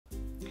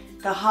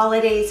The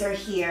holidays are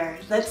here.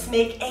 Let's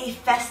make a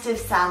festive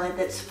salad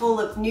that's full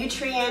of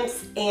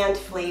nutrients and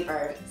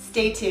flavor.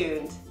 Stay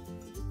tuned.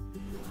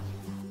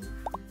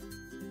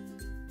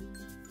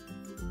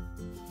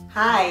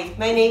 Hi,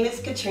 my name is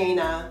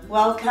Katrina.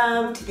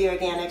 Welcome to the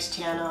Organixx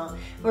channel,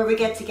 where we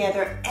get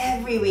together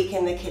every week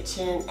in the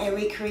kitchen and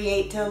we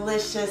create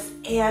delicious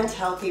and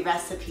healthy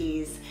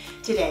recipes.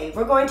 Today,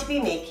 we're going to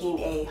be making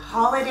a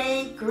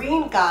holiday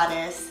green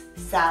goddess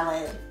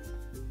salad.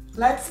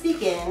 Let's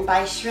begin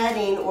by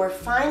shredding or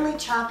finely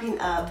chopping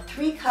up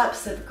 3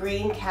 cups of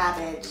green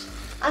cabbage.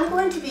 I'm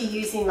going to be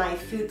using my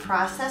food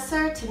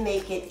processor to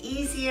make it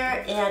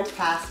easier and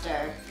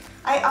faster.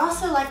 I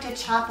also like to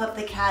chop up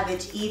the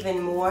cabbage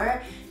even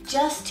more,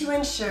 just to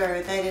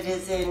ensure that it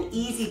is in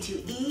easy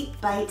to eat,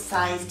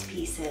 bite-sized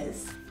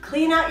pieces.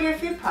 Clean out your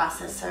food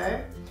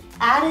processor,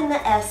 add in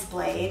the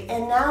S-blade,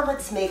 and now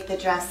let's make the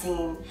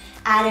dressing.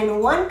 Add in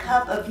 1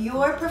 cup of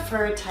your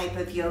preferred type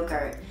of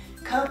yogurt.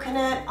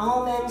 Coconut,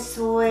 almond,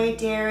 soy,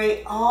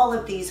 dairy, all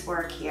of these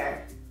work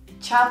here.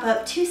 Chop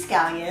up 2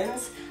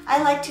 scallions.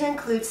 I like to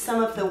include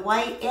some of the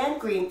white and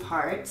green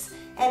parts,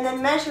 and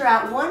then measure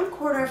out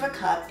 1/4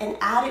 cup and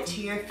add it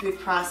to your food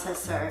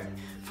processor.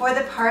 For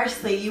the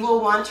parsley, you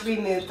will want to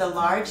remove the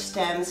large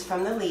stems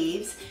from the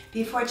leaves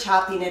before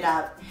chopping it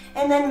up,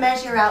 and then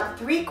measure out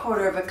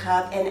 3/4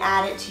 cup and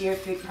add it to your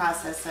food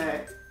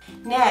processor.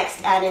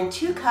 Next, add in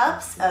 2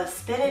 cups of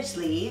spinach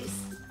leaves,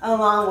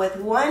 along with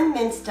 1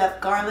 minced up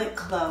garlic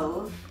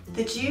clove,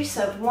 the juice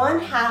of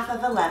 1/2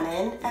 of a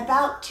lemon,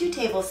 about 2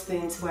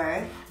 tablespoons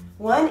worth,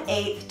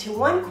 1/8 to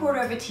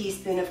 1/4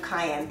 teaspoon of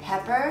cayenne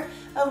pepper,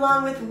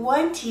 along with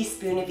 1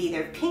 teaspoon of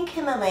either pink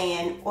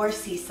Himalayan or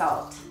sea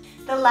salt.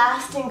 The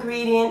last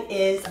ingredient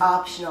is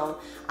optional.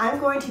 I'm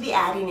going to be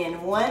adding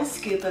in 1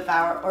 scoop of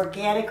our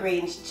organic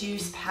greens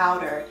juice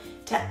powder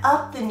to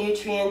up the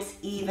nutrients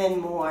even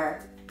more.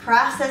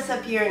 Process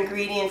up your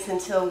ingredients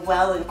until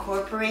well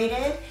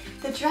incorporated.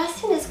 The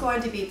dressing is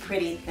going to be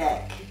pretty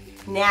thick.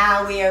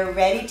 Now we are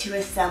ready to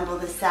assemble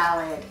the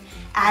salad.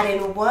 Add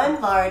in 1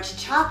 large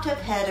chopped up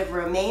head of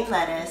romaine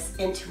lettuce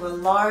into a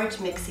large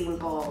mixing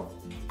bowl.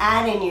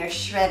 Add in your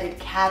shredded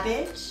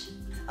cabbage,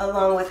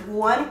 along with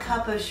 1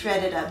 cup of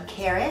shredded up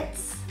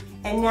carrots,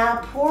 and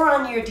now pour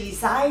on your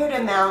desired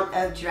amount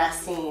of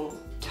dressing.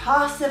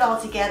 Toss it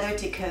all together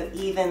to coat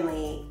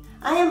evenly.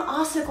 I am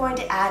also going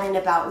to add in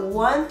about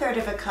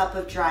 1/3 cup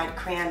of dried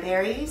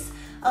cranberries,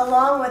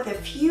 along with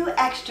a few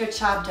extra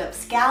chopped up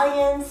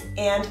scallions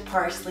and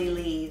parsley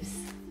leaves.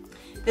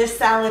 This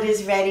salad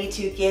is ready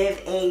to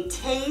give a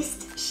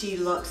taste. She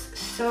looks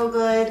so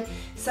good.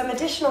 Some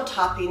additional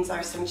toppings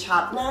are some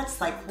chopped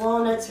nuts like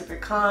walnuts or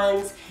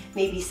pecans,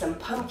 maybe some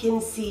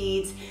pumpkin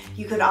seeds.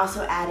 You could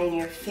also add in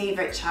your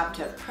favorite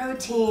chopped up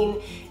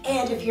protein.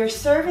 And if you're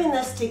serving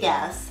this to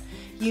guests,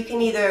 you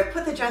can either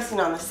put the dressing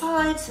on the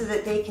side so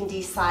that they can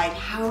decide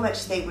how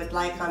much they would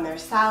like on their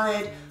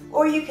salad,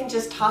 or you can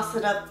just toss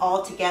it up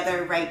all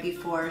together right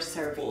before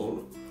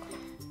serving.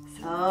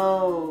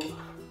 So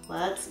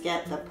let's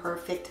get the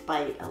perfect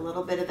bite, a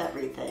little bit of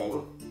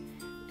everything.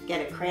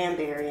 Get a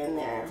cranberry in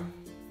there.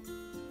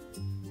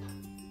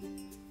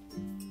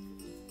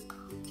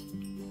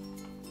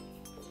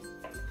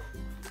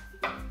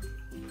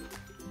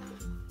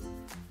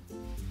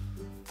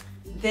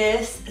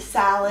 This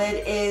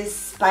salad is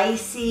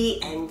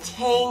spicy and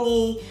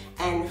tangy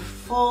and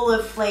full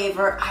of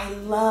flavor. I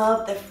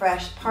love the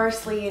fresh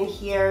parsley in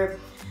here.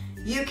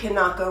 You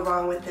cannot go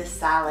wrong with this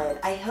salad.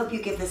 I hope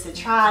you give this a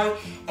try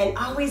and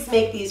always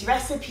make these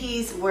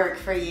recipes work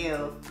for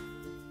you.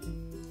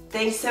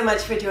 Thanks so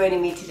much for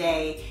joining me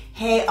today.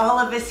 Hey, all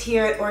of us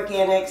here at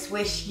Organixx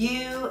wish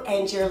you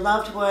and your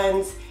loved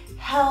ones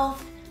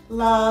health,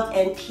 love,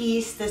 and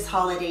peace this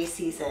holiday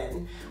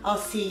season. I'll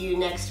see you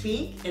next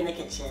week in the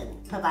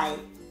kitchen. Bye-bye.